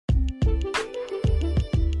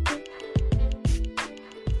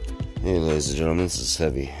Hey ladies and gentlemen, this is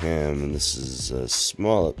Heavy Ham, and this is a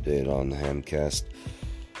small update on the Hamcast.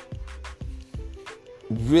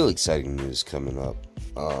 Real exciting news coming up.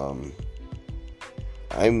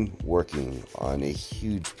 I'm working on a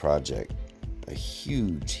huge project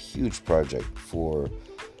for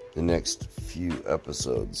the next few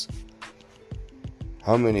episodes.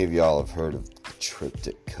 How many of y'all have heard of the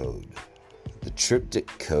Triptych Code? The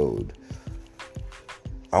Triptych Code.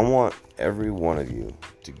 I want every one of you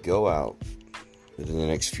to go out within the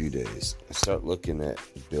next few days and start looking at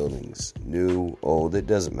buildings, new, old, it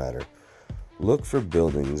doesn't matter. Look for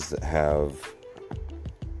buildings that have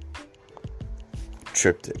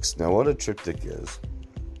triptychs. Now, what a triptych is,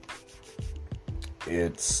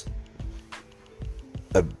 it's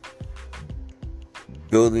a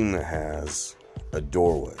building that has a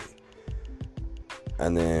doorway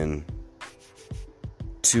and then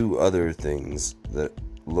two other things that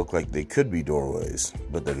look like they could be doorways,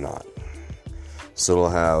 but they're not. So it'll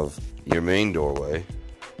have your main doorway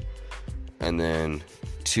and then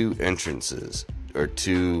two entrances or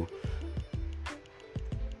two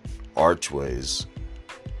archways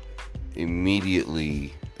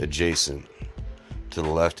immediately adjacent to the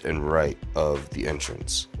left and right of the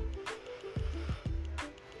entrance.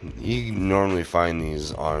 You normally find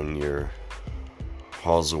these on your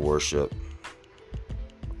halls of worship,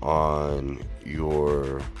 on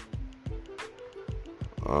your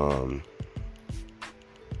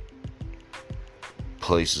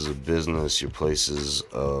places of business, your places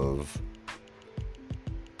of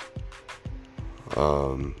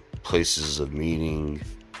meeting,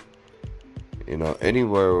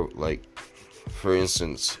 anywhere. Like, for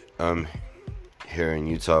instance, here in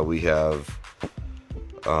Utah we have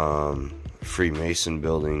Freemason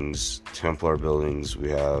buildings, Templar buildings, we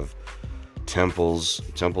have temples.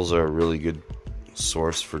 Temples are a really good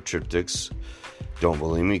source for triptychs. Don't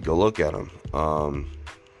believe me? Go look at them. And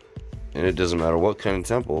it doesn't matter what kind of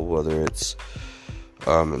temple, whether it's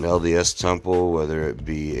an LDS temple, whether it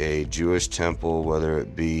be a Jewish temple, whether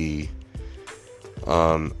it be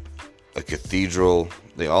a cathedral,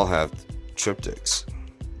 they all have triptychs.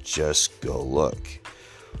 Just go look.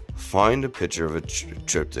 Find a picture of a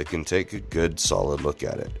triptych and take a good solid look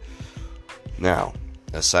at it. Now,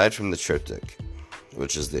 aside from the triptych,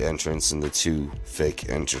 which is the entrance and the two fake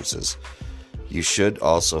entrances, you should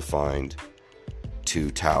also find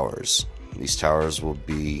two towers. These towers will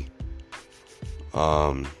be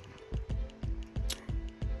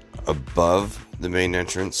above the main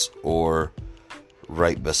entrance or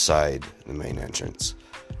right beside the main entrance.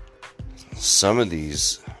 Some of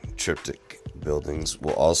these triptych buildings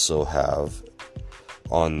will also have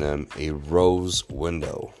on them a rose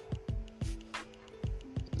window.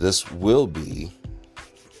 This will be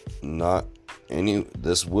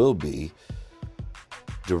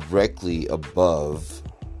directly above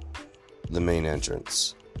the main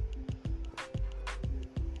entrance.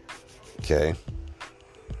 Okay.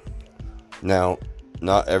 Now,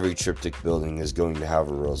 not every triptych building is going to have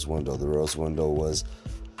a rose window. The rose window was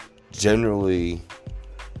generally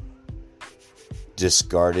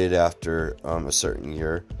discarded after a certain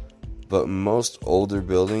year, but most older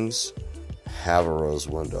buildings have a rose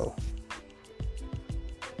window,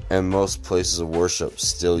 and most places of worship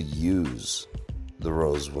still use the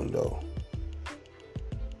rose window.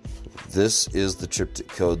 This is the Triptych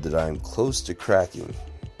Code that I am close to cracking.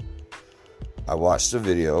 I watched a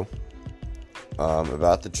video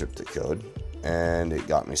about the Triptych Code, and it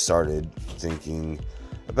got me started thinking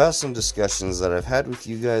about some discussions that I've had with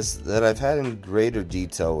you guys, that I've had in greater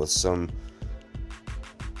detail with some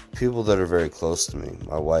people that are very close to me,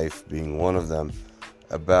 my wife being one of them,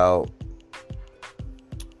 about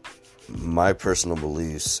my personal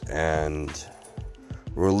beliefs and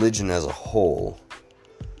religion as a whole,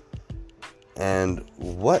 and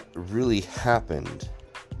what really happened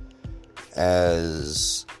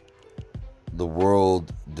as the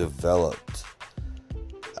world developed.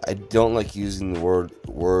 I don't like using the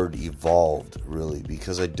word evolved, really,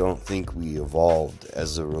 because I don't think we evolved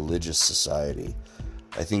as a religious society.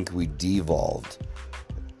 I think we devolved,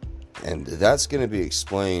 and that's going to be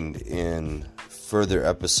explained in further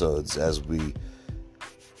episodes as we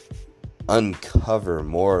uncover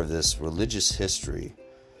more of this religious history.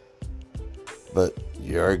 But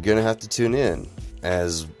you're going to have to tune in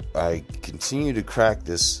as I continue to crack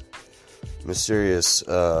this mysterious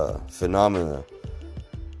phenomena,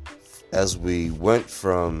 as we went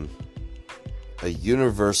from a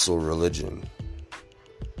universal religion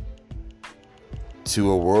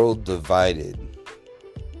to a world divided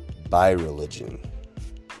by religion.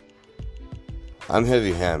 I'm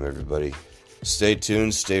Heavy Ham, everybody. Stay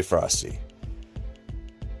tuned, stay frosty.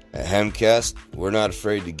 At Hemcast, we're not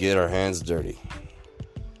afraid to get our hands dirty.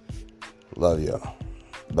 Love y'all.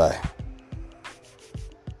 Bye.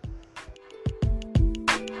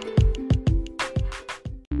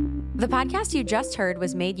 The podcast you just heard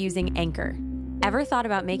was made using Anchor. Ever thought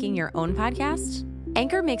about making your own podcast?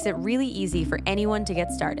 Anchor makes it really easy for anyone to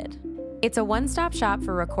get started. It's a one-stop shop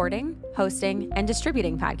for recording, hosting, and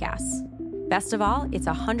distributing podcasts. Best of all, it's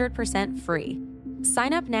 100% free.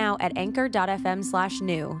 Sign up now at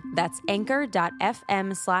anchor.fm/new. That's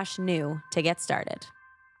anchor.fm/new to get started.